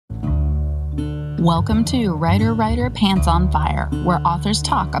Welcome to Writer Pants on Fire, where authors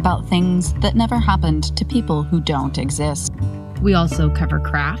talk about things that never happened to people who don't exist. We also cover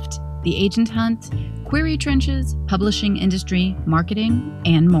craft, the agent hunt, query trenches, publishing industry, marketing,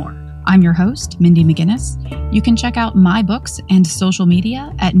 and more. I'm your host, Mindy McGinnis. You can check out my books and social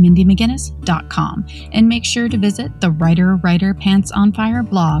media at mindymcginnis.com, and make sure to visit the Writer Pants on Fire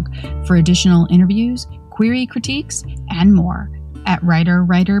blog for additional interviews, query critiques, and more at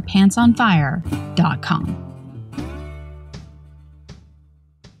writerpantsonfire.com.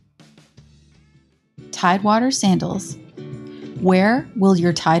 Tidewater Sandals. Where will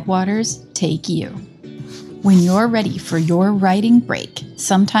your Tidewaters take you? When you're ready for your writing break,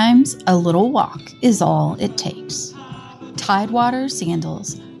 sometimes a little walk is all it takes. Tidewater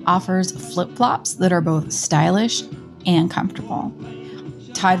Sandals offers flip-flops that are both stylish and comfortable.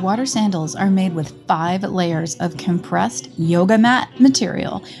 Tidewater sandals are made with 5 layers of compressed yoga mat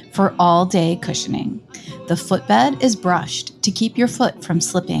material for all-day cushioning. The footbed is brushed to keep your foot from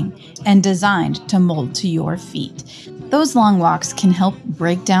slipping and designed to mold to your feet. Those long walks can help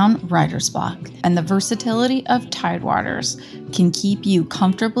break down writer's block, and the versatility of Tidewaters can keep you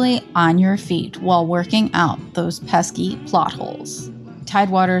comfortably on your feet while working out those pesky plot holes.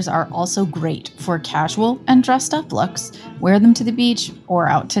 Tidewaters are also great for casual and dressed up looks. Wear them to the beach or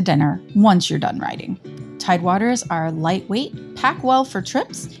out to dinner once you're done writing. Tidewaters are lightweight, pack well for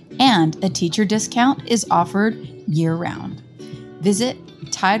trips, and a teacher discount is offered year-round. Visit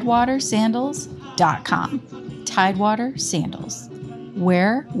tidewatersandals.com. Tidewater Sandals.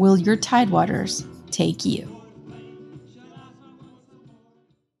 Where will your Tidewaters take you?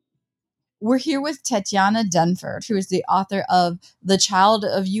 We're here with Tatiana Dunford, who is the author of The Child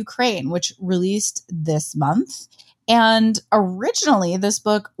of Ukraine, which released this month. And originally, this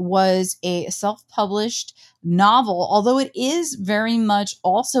book was a self-published novel, although it is very much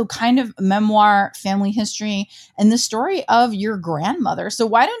also kind of memoir, family history, and the story of your grandmother. So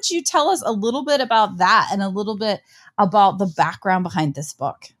why don't you tell us a little bit about that and a little bit about the background behind this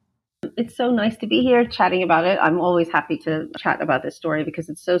book? It's so nice to be here chatting about it. I'm always happy to chat about this story because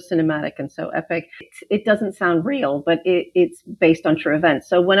it's so cinematic and so epic. It doesn't sound real, but it's based on true events.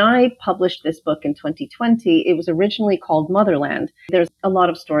 So when I published this book in 2020, it was originally called Motherland. There's a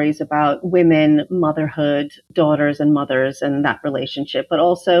lot of stories about women, motherhood, daughters and mothers and that relationship. But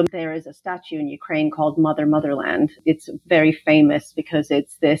also there is a statue in Ukraine called Motherland. It's very famous because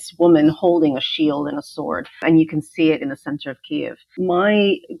it's this woman holding a shield and a sword, and you can see it in the center of Kiev.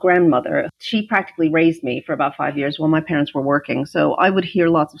 My grandmother, she practically raised me for about 5 years while my parents were working. So I would hear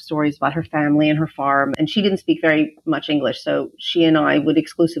lots of stories about her family and her farm. And she didn't speak very much English. So she and I would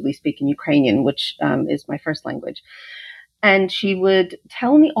exclusively speak in Ukrainian, which is my first language. And she would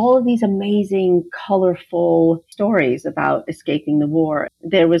tell me all of these amazing, colorful stories about escaping the war.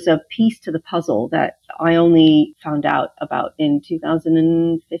 There was a piece to the puzzle that I only found out about in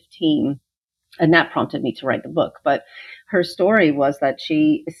 2015. And that prompted me to write the book. But her story was that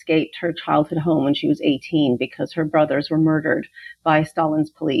she escaped her childhood home when she was 18 because her brothers were murdered by Stalin's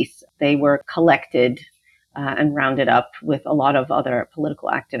police. They were collected and rounded up with a lot of other political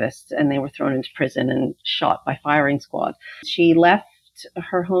activists, and they were thrown into prison and shot by firing squad. She left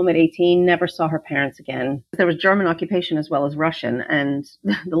her home at 18, never saw her parents again. There was German occupation as well as Russian, and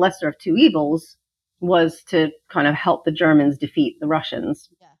the lesser of two evils was to kind of help the Germans defeat the Russians.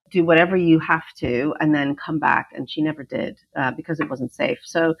 Do whatever you have to and then come back. And she never did because it wasn't safe.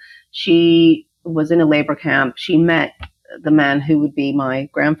 So she was in a labor camp. She met the man who would be my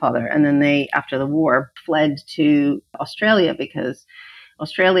grandfather. And then they, after the war, fled to Australia because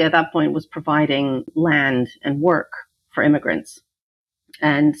Australia at that point was providing land and work for immigrants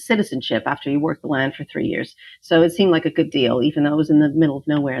and citizenship after you worked the land for 3 years. So it seemed like a good deal, even though it was in the middle of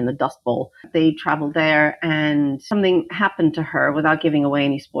nowhere in the Dust Bowl. They traveled there and something happened to her without giving away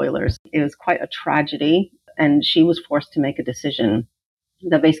any spoilers. It was quite a tragedy, and she was forced to make a decision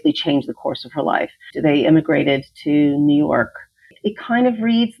that basically changed the course of her life. They immigrated to New York. It kind of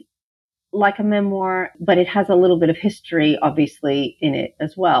reads like a memoir, but it has a little bit of history, obviously, in it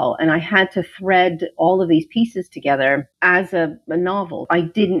as well. And I had to thread all of these pieces together as a novel. I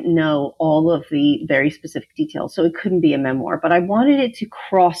didn't know all of the very specific details, so it couldn't be a memoir. But I wanted it to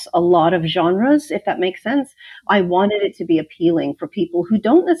cross a lot of genres, if that makes sense. I wanted it to be appealing for people who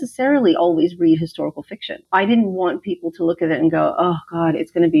don't necessarily always read historical fiction. I didn't want people to look at it and go, oh, God,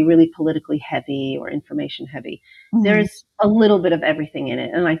 it's going to be really politically heavy or information heavy. Mm-hmm. There's a little bit of everything in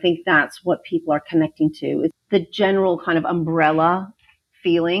it. And I think that's what people are connecting to. Is the general kind of umbrella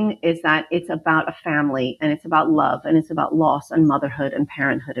feeling is that it's about a family and it's about love and it's about loss and motherhood and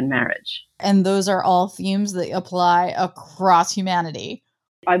parenthood and marriage. And those are all themes that apply across humanity.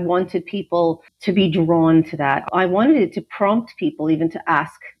 I wanted people to be drawn to that. I wanted it to prompt people even to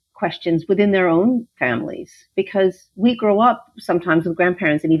ask questions within their own families, because we grow up sometimes with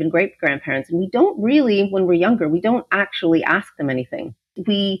grandparents and even great grandparents, and we don't really, when we're younger, we don't actually ask them anything.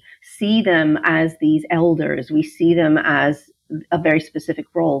 We see them as these elders. We see them as a very specific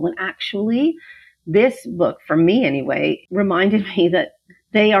role, when actually this book, for me anyway, reminded me that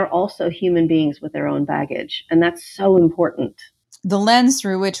they are also human beings with their own baggage. And that's so important. The lens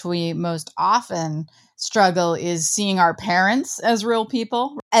through which we most often struggle is seeing our parents as real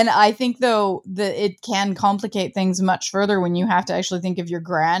people. And I think, though, that it can complicate things much further when you have to actually think of your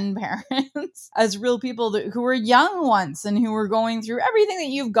grandparents as real people who were young once and who were going through everything that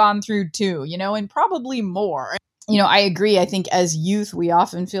you've gone through too, and probably more. I agree. I think as youth, we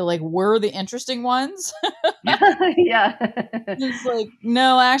often feel like we're the interesting ones. Yeah. It's like,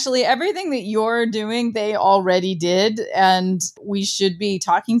 no, actually, everything that you're doing, they already did. And we should be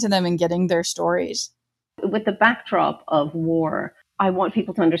talking to them and getting their stories. With the backdrop of war, I want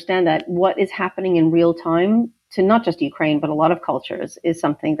people to understand that what is happening in real time to not just Ukraine, but a lot of cultures is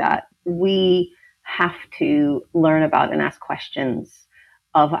something that we have to learn about and ask questions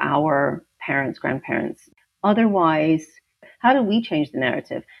of our parents, grandparents. Otherwise, how do we change the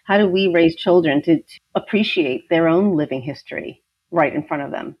narrative? How do we raise children to appreciate their own living history right in front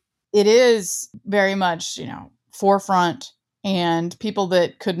of them? It is very much, forefront, and people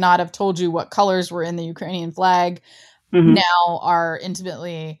that could not have told you what colors were in the Ukrainian flag now are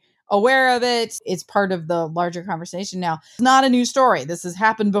intimately aware of it. It's part of the larger conversation now. It's not a new story. This has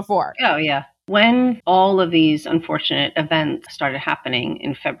happened before. Oh, yeah. When all of these unfortunate events started happening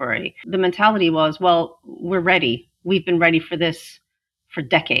in February, the mentality was, well, we're ready. We've been ready for this for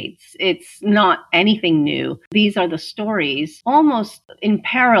decades. It's not anything new. These are the stories almost in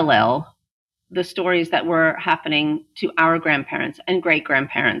parallel, the stories that were happening to our grandparents and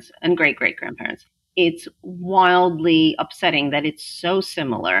great-grandparents and great-great-grandparents. It's wildly upsetting that it's so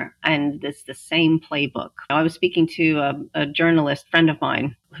similar and it's the same playbook. I was speaking to a journalist friend of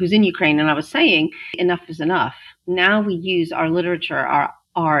mine who's in Ukraine, and I was saying, enough is enough. Now we use our literature, our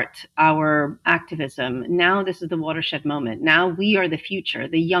art, our activism. Now this is the watershed moment. Now we are the future,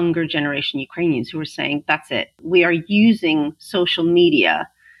 the younger generation Ukrainians who are saying, that's it. We are using social media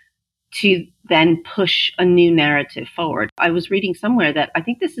to then push a new narrative forward. I was reading somewhere that I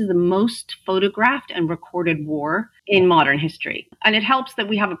think this is the most photographed and recorded war in modern history. And it helps that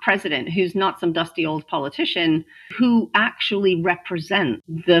we have a president who's not some dusty old politician, who actually represents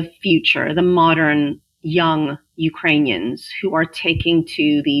the future, the modern young Ukrainians who are taking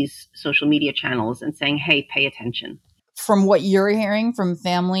to these social media channels and saying, hey, pay attention. From what you're hearing from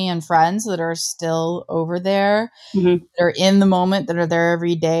family and friends that are still over there, that are in the moment, that are there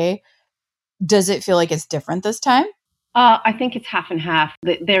every day, does it feel like it's different this time? I think it's half and half.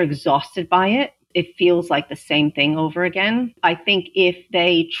 They're exhausted by it. It feels like the same thing over again. I think if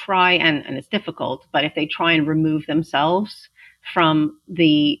they try, and it's difficult, but if they try and remove themselves from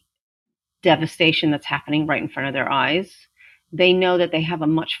the devastation that's happening right in front of their eyes, they know that they have a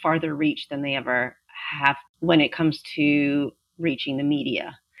much farther reach than they ever have when it comes to reaching the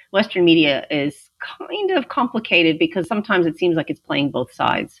media. Western media is kind of complicated because sometimes it seems like it's playing both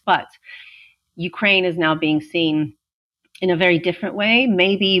sides, but Ukraine is now being seen in a very different way,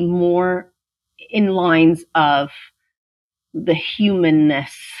 maybe more in lines of the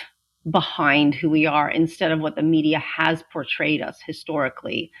humanness behind who we are, instead of what the media has portrayed us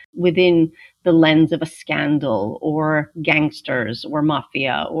historically within the lens of a scandal or gangsters or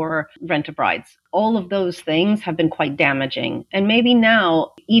mafia or rent-a-brides. All of those things have been quite damaging. And maybe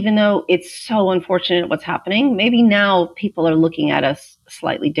now, even though it's so unfortunate what's happening, maybe now people are looking at us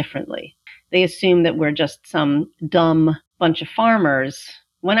slightly differently. They assume that we're just some dumb bunch of farmers,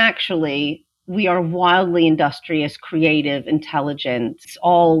 when actually we are wildly industrious, creative, intelligent,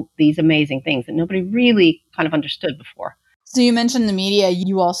 all these amazing things that nobody really kind of understood before. So you mentioned the media.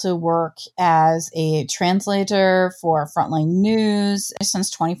 You also work as a translator for Frontline News since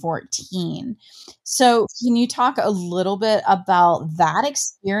 2014. So can you talk a little bit about that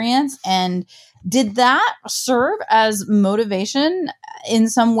experience? And did that serve as motivation in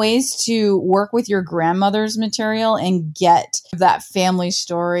some ways to work with your grandmother's material and get that family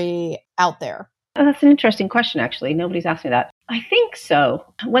story out there? Oh, that's an interesting question, actually. Nobody's asked me that. I think so.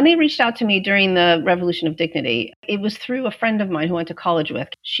 When they reached out to me during the Revolution of Dignity, it was through a friend of mine who I went to college with.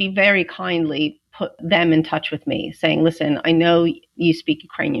 She very kindly put them in touch with me, saying, listen, I know you speak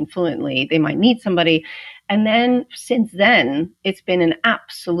Ukrainian fluently. They might need somebody. And then since then, it's been an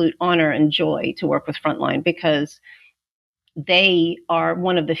absolute honor and joy to work with Frontline, because they are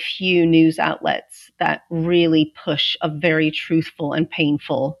one of the few news outlets that really push a very truthful and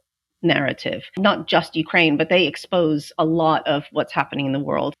painful narrative. Not just Ukraine, but they expose a lot of what's happening in the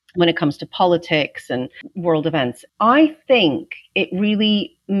world when it comes to politics and world events. I think it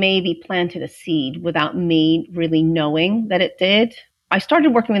really maybe planted a seed without me really knowing that it did. I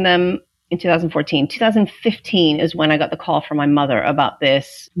started working with them in 2014. 2015 is when I got the call from my mother about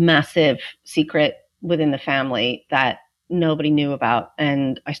this massive secret within the family that nobody knew about.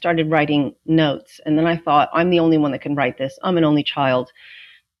 And I started writing notes. And then I thought, I'm the only one that can write this. I'm an only child.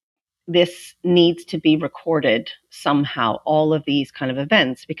 This needs to be recorded somehow, all of these kind of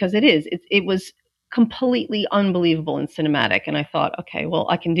events, because it was completely unbelievable and cinematic. And I thought, okay, well,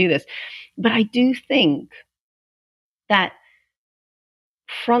 I can do this. But I do think that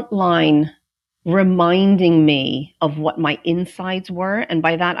Frontline reminding me of what my insides were. And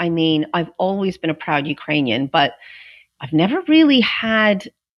by that, I mean, I've always been a proud Ukrainian, but I've never really had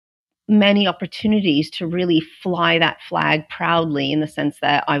many opportunities to really fly that flag proudly, in the sense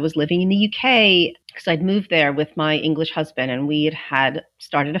that I was living in the UK because I'd moved there with my English husband and we had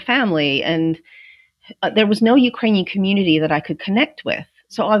started a family, and there was no Ukrainian community that I could connect with.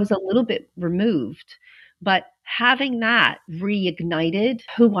 So I was a little bit removed, but having that reignited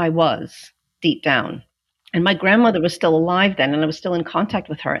who I was deep down. And my grandmother was still alive then, and I was still in contact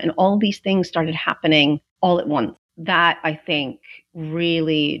with her. And all these things started happening all at once. That, I think,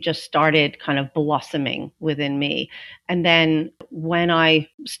 really just started kind of blossoming within me. And then when I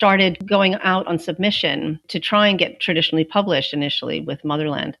started going out on submission to try and get traditionally published initially with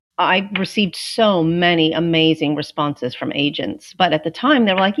Motherland, I received so many amazing responses from agents. But at the time,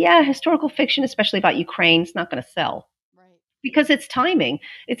 they were like, yeah, historical fiction, especially about Ukraine, it's not going to sell. Because it's timing.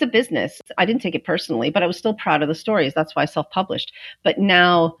 It's a business. I didn't take it personally, but I was still proud of the stories. That's why I self-published. But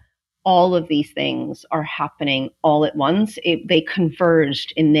now all of these things are happening all at once. They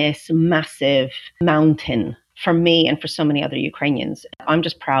converged in this massive mountain for me and for so many other Ukrainians. I'm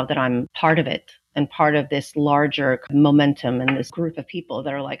just proud that I'm part of it and part of this larger momentum and this group of people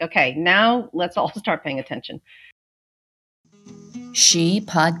that are like, okay, now let's all start paying attention. She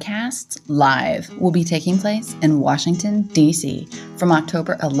Podcasts Live will be taking place in Washington, D.C. from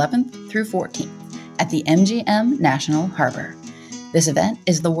October 11th through 14th at the MGM National Harbor. This event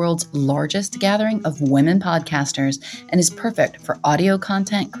is the world's largest gathering of women podcasters and is perfect for audio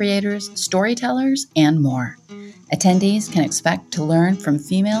content creators, storytellers, and more. Attendees can expect to learn from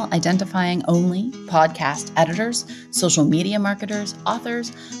female identifying only podcast editors, social media marketers,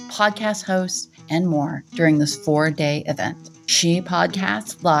 authors, podcast hosts, and more during this 4-day event. She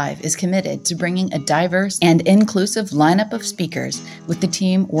Podcasts Live is committed to bringing a diverse and inclusive lineup of speakers, with the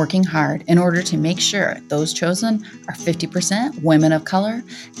team working hard in order to make sure those chosen are 50% women of color,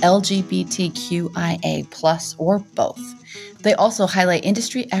 LGBTQIA+, or both. They also highlight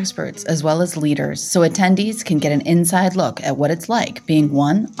industry experts as well as leaders, so attendees can get an inside look at what it's like being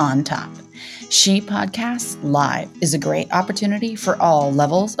one on top. She Podcasts Live is a great opportunity for all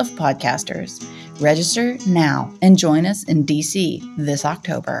levels of podcasters. Register now and join us in DC this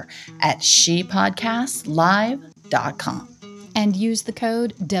October at shepodcastslive.com. And use the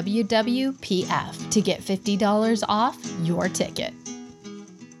code WWPF to get $50 off your ticket.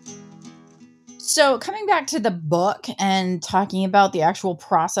 So coming back to the book and talking about the actual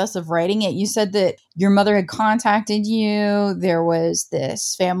process of writing it, you said that your mother had contacted you. There was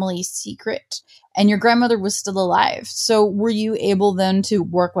this family secret and your grandmother was still alive. So were you able then to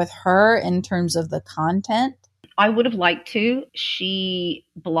work with her in terms of the content? I would have liked to. She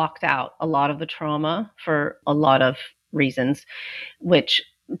blocked out a lot of the trauma for a lot of reasons, which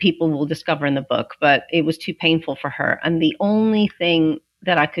people will discover in the book, but it was too painful for her. And the only thing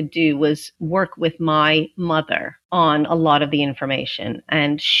that I could do was work with my mother on a lot of the information.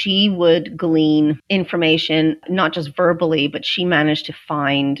 And she would glean information, not just verbally, but she managed to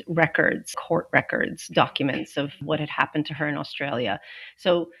find records, court records, documents of what had happened to her in Australia.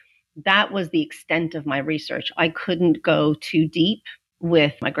 So that was the extent of my research. I couldn't go too deep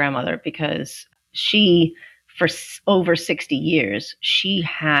with my grandmother because she, for over 60 years, she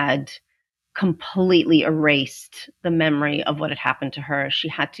had completely erased the memory of what had happened to her. She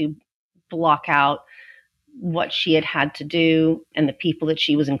had to block out what she had to do and the people that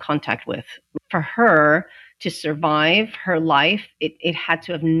she was in contact with. For her to survive her life, it had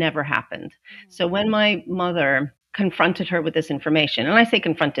to have never happened. So when my mother confronted her with this information, and I say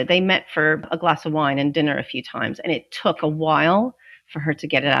confronted, they met for a glass of wine and dinner a few times, and it took a while for her to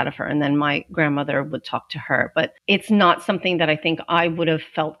get it out of her. And then my grandmother would talk to her. But it's not something that I think I would have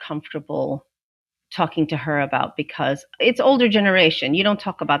felt comfortable talking to her about because it's older generation. You don't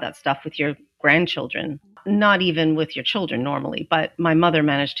talk about that stuff with your grandchildren, not even with your children normally, but my mother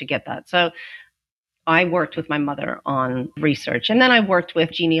managed to get that. So I worked with my mother on research, and then I worked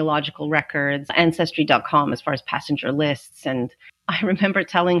with genealogical records, ancestry.com, as far as passenger lists. And I remember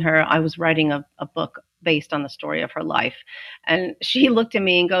telling her I was writing a book based on the story of her life. And she looked at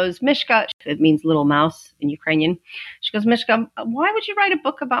me and goes, Mishka, it means little mouse in Ukrainian. She goes, Mishka, why would you write a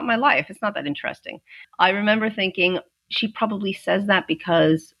book about my life? It's not that interesting. I remember thinking, she probably says that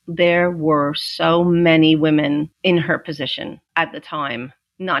because there were so many women in her position at the time,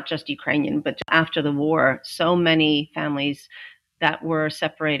 not just Ukrainian, but after the war, so many families that were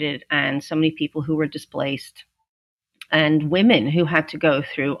separated and so many people who were displaced and women who had to go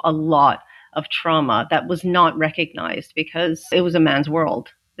through a lot of trauma that was not recognized because it was a man's world,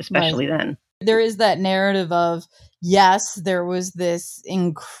 especially then. There is that narrative of, yes, there was this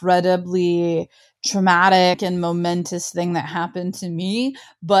incredibly traumatic and momentous thing that happened to me,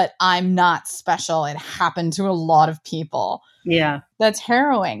 but I'm not special. It happened to a lot of people. Yeah. That's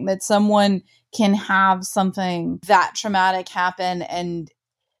harrowing that someone can have something that traumatic happen. And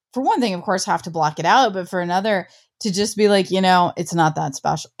for one thing, of course, have to block it out. But for another, to just be like, it's not that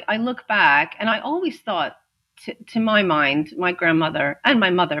special. I look back and I always thought, to my mind, my grandmother and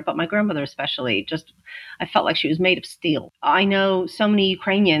my mother, but my grandmother especially, I felt like she was made of steel. I know so many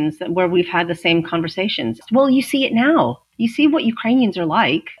Ukrainians where we've had the same conversations. Well, you see it now. You see what Ukrainians are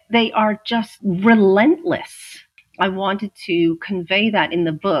like. They are just relentless. I wanted to convey that in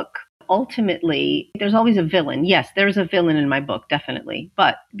the book. Ultimately, there's always a villain. Yes, there's a villain in my book, definitely.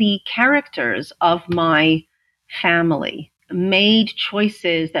 But the characters of my family made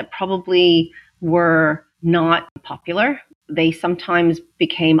choices that probably were not popular. They sometimes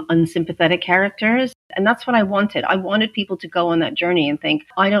became unsympathetic characters. And that's what I wanted. I wanted people to go on that journey and think,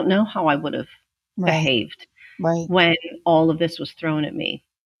 I don't know how I would have behaved when all of this was thrown at me.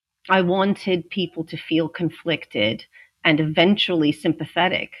 I wanted people to feel conflicted and eventually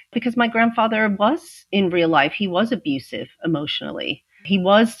sympathetic because my grandfather was, in real life, he was abusive emotionally. He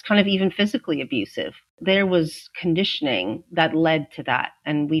was kind of even physically abusive. There was conditioning that led to that.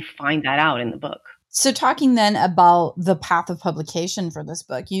 And we find that out in the book. So talking then about the path of publication for this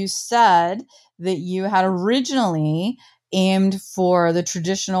book, you said that you had originally aimed for the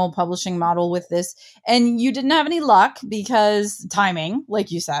traditional publishing model with this, and you didn't have any luck because timing,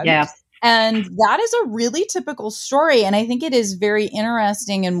 like you said. Yeah. And that is a really typical story. And I think it is very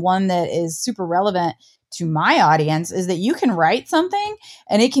interesting, and one that is super relevant to my audience, is that you can write something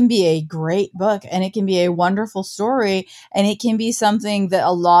and it can be a great book and it can be a wonderful story and it can be something that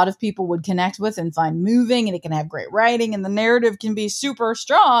a lot of people would connect with and find moving, and it can have great writing and the narrative can be super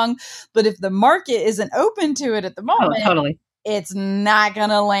strong. But if the market isn't open to it at the moment, totally, it's not going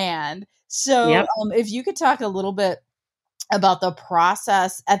to land. So if you could talk a little bit about the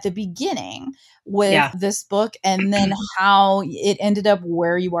process at the beginning with this book and then how it ended up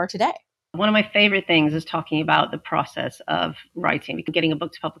where you are today. One of my favorite things is talking about the process of writing, getting a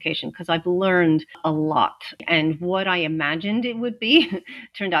book to publication, because I've learned a lot. And what I imagined it would be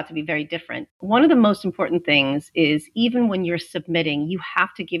turned out to be very different. One of the most important things is even when you're submitting, you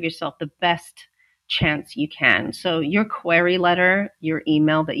have to give yourself the best chance you can. So your query letter, your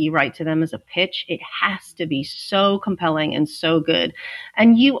email that you write to them as a pitch, it has to be so compelling and so good.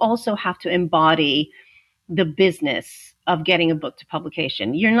 And you also have to embody the business of getting a book to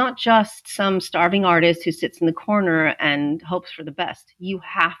publication. You're not just some starving artist who sits in the corner and hopes for the best. You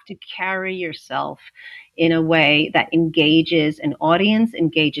have to carry yourself in a way that engages an audience,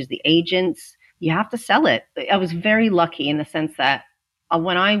 engages the agents. You have to sell it. I was very lucky in the sense that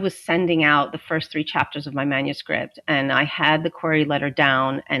when I was sending out the first 3 chapters of my manuscript and I had the query letter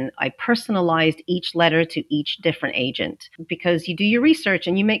down and I personalized each letter to each different agent, because you do your research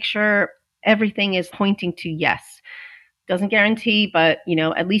and you make sure everything is pointing to yes. Doesn't guarantee, but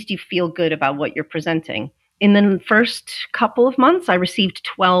at least you feel good about what you're presenting. In the first couple of months, I received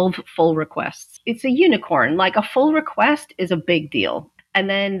 12 full requests. It's a unicorn. Like, a full request is a big deal. And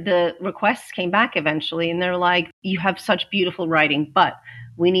then the requests came back eventually and they're like, you have such beautiful writing, but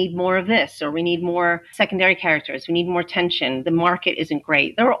we need more of this, or we need more secondary characters. We need more tension. The market isn't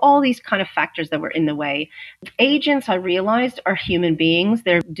great. There were all these kind of factors that were in the way. Agents, I realized, are human beings.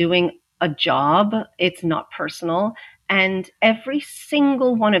 They're doing a job. It's not personal. And every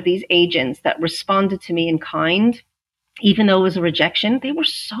single one of these agents that responded to me in kind, even though it was a rejection, they were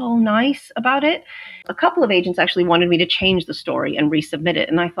so nice about it. A couple of agents actually wanted me to change the story and resubmit it.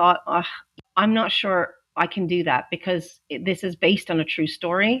 And I thought, I'm not sure I can do that because this is based on a true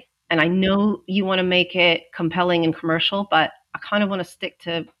story. And I know you want to make it compelling and commercial, but I kind of want to stick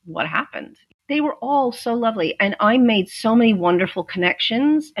to what happened. They were all so lovely. And I made so many wonderful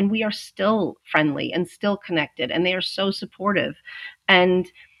connections, and we are still friendly and still connected. And they are so supportive. And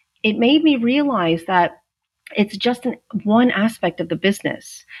it made me realize that it's just one aspect of the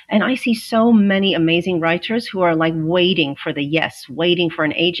business. And I see so many amazing writers who are like waiting for the yes, waiting for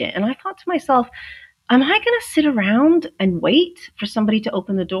an agent. And I thought to myself, am I going to sit around and wait for somebody to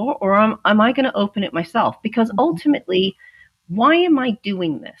open the door, or am I going to open it myself? Because ultimately, why am I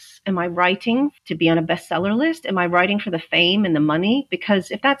doing this? Am I writing to be on a bestseller list? Am I writing for the fame and the money?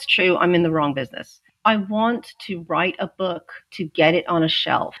 Because if that's true, I'm in the wrong business. I want to write a book to get it on a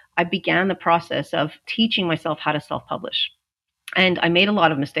shelf. I began the process of teaching myself how to self-publish. And I made a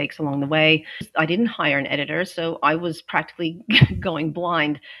lot of mistakes along the way. I didn't hire an editor, so I was practically going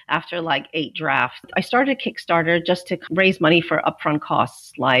blind after like 8 drafts. I started a Kickstarter just to raise money for upfront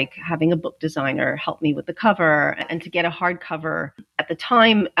costs, like having a book designer help me with the cover and to get a hardcover. At the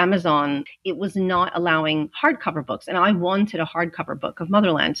time, Amazon, it was not allowing hardcover books, and I wanted a hardcover book of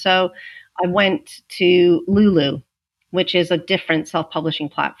Motherland. So I went to Lulu, which is a different self-publishing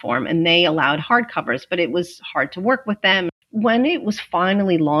platform, and they allowed hardcovers, but it was hard to work with them. When it was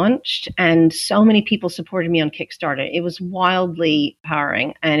finally launched and so many people supported me on Kickstarter, it was wildly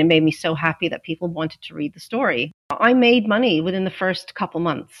empowering, and it made me so happy that people wanted to read the story. I made money within the first couple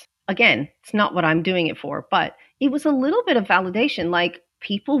months. Again, it's not what I'm doing it for, but it was a little bit of validation. Like,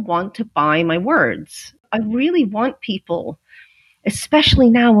 people want to buy my words. I really want people,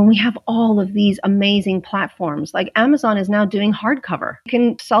 especially now when we have all of these amazing platforms. Like Amazon is now doing hardcover. You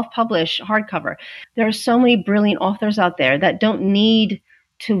can self-publish hardcover. There are so many brilliant authors out there that don't need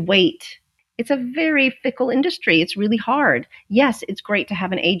to wait. It's a very fickle industry. It's really hard. Yes, it's great to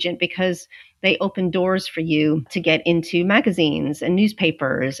have an agent because they open doors for you to get into magazines and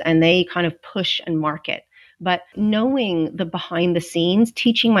newspapers, and they kind of push and market. But knowing the behind the scenes,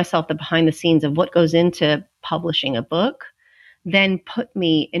 teaching myself the behind the scenes of what goes into publishing a book, then put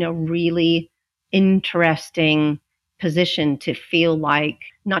me in a really interesting position to feel like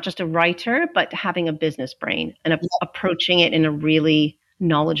not just a writer, but having a business brain and approaching it in a really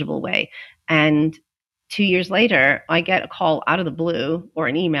knowledgeable way. And 2 years later, I get a call out of the blue, or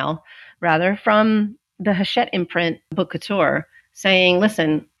an email rather, from the Hachette imprint Book Couture saying,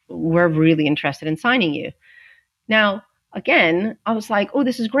 listen, we're really interested in signing you. Now, again, I was like, oh,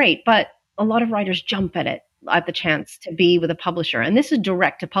 this is great. But a lot of writers jump at the chance to be with a publisher. And this is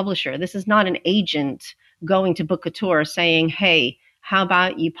direct to publisher. This is not an agent going to Book Couture saying, hey, how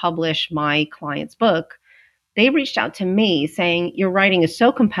about you publish my client's book? They reached out to me saying, your writing is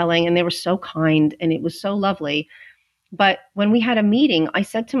so compelling, and they were so kind, and it was so lovely. But when we had a meeting, I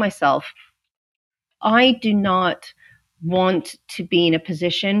said to myself, I do not want to be in a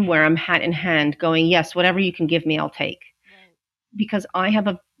position where I'm hat in hand going, yes, whatever you can give me, I'll take. Right. Because I have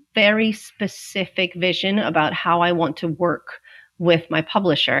a very specific vision about how I want to work with my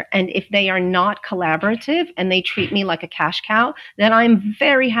publisher. And if they are not collaborative and they treat me like a cash cow, then I'm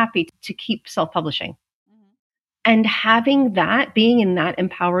very happy to keep self-publishing. Mm-hmm. And having that, being in that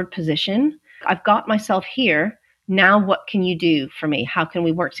empowered position, I've got myself here. Now, what can you do for me? How can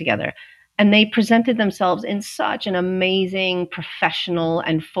we work together? And they presented themselves in such an amazing, professional,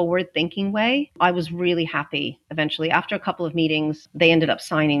 and forward-thinking way. I was really happy. Eventually, after a couple of meetings, they ended up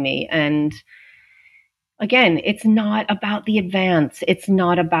signing me. And again, it's not about the advance. It's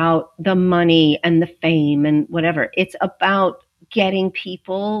not about the money and the fame and whatever. It's about getting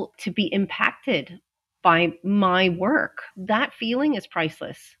people to be impacted by my work. That feeling is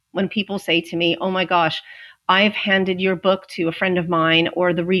priceless. When people say to me, oh my gosh, I've handed your book to a friend of mine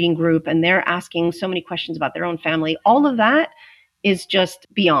or the reading group, and they're asking so many questions about their own family. All of that is just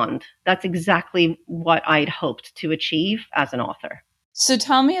beyond. That's exactly what I'd hoped to achieve as an author. So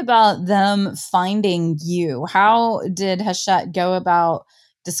tell me about them finding you. How did Hachette go about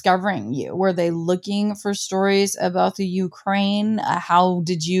discovering you? Were they looking for stories about the Ukraine? How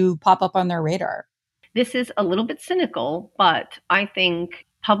did you pop up on their radar? This is a little bit cynical, but I think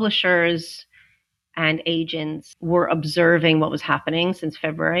publishers and agents were observing what was happening since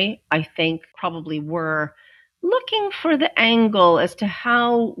February. I think probably were looking for the angle as to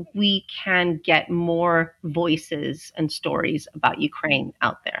how we can get more voices and stories about Ukraine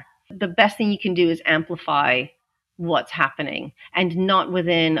out there. The best thing you can do is amplify what's happening, and not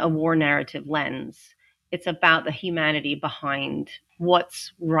within a war narrative lens. It's about the humanity behind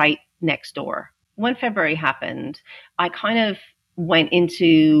what's right next door. When February happened, I kind of went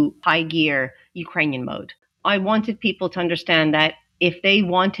into high gear Ukrainian mode. I wanted people to understand that if they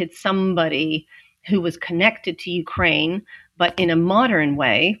wanted somebody who was connected to Ukraine, but in a modern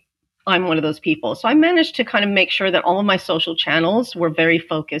way, I'm one of those people. So I managed to kind of make sure that all of my social channels were very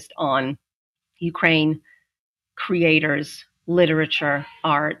focused on Ukraine, creators, literature,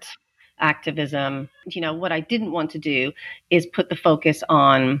 art, activism. What I didn't want to do is put the focus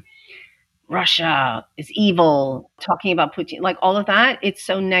on Russia is evil, talking about Putin, like all of that. It's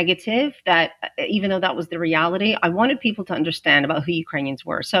so negative that even though that was the reality, I wanted people to understand about who Ukrainians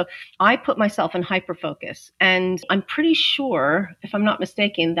were. So I put myself in hyperfocus. And I'm pretty sure, if I'm not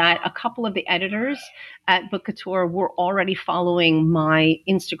mistaken, that a couple of the editors at Book Couture were already following my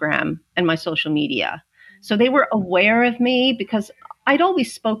Instagram and my social media. So they were aware of me because I'd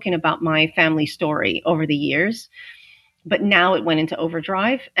always spoken about my family story over the years. But now it went into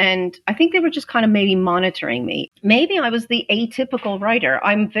overdrive. And I think they were just kind of maybe monitoring me. Maybe I was the atypical writer.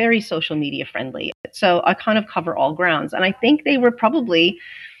 I'm very social media friendly. So I kind of cover all grounds. And I think they were probably,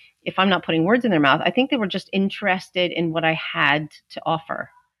 if I'm not putting words in their mouth, I think they were just interested in what I had to offer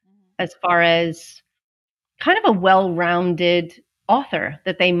as far as kind of a well-rounded author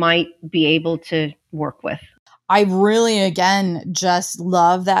that they might be able to work with. I really, again, just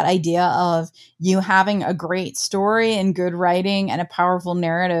love that idea of you having a great story and good writing and a powerful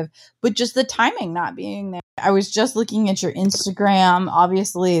narrative, but just the timing not being there. I was just looking at your Instagram.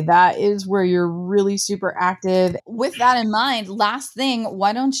 Obviously, that is where you're really super active. With that in mind, last thing,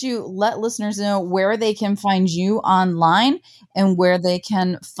 why don't you let listeners know where they can find you online and where they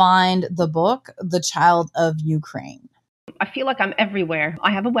can find the book, The Child of Ukraine? I feel like I'm everywhere.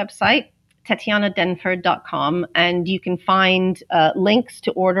 I have a website, TatianaDenford.com, and you can find links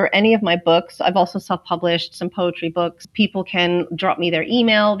to order any of my books. I've also self-published some poetry books. People can drop me their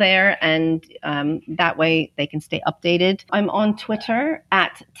email there, and that way they can stay updated. I'm on Twitter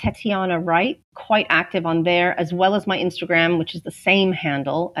at Tatiana Wright, quite active on there, as well as my Instagram, which is the same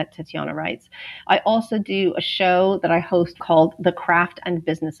handle at Tatiana Writes. I also do a show that I host called The Craft and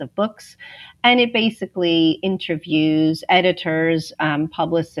Business of Books, and it basically interviews editors,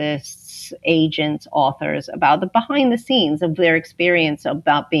 publicists, agents, authors about the behind the scenes of their experience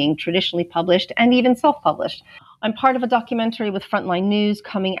about being traditionally published and even self-published. I'm part of a documentary with Frontline News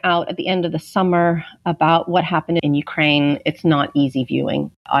coming out at the end of the summer about what happened in Ukraine. It's not easy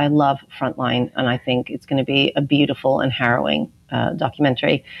viewing. I love Frontline, and I think it's going to be a beautiful and harrowing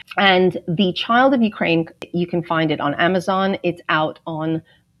documentary. And The Child of Ukraine, you can find it on Amazon. It's out on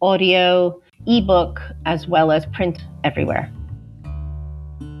audio, ebook, as well as print everywhere.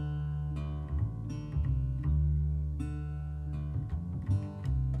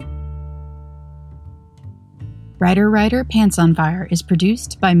 Writer, Pants on Fire is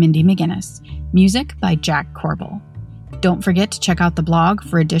produced by Mindy McGinnis. Music by Jack Corbel. Don't forget to check out the blog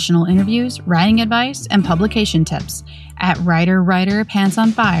for additional interviews, writing advice, and publication tips at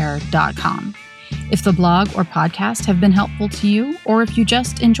writerpantsonfire.com. If the blog or podcast have been helpful to you, or if you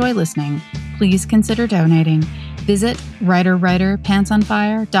just enjoy listening, please consider donating. Visit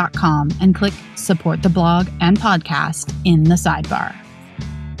writerpantsonfire.com and click Support the Blog and Podcast in the sidebar.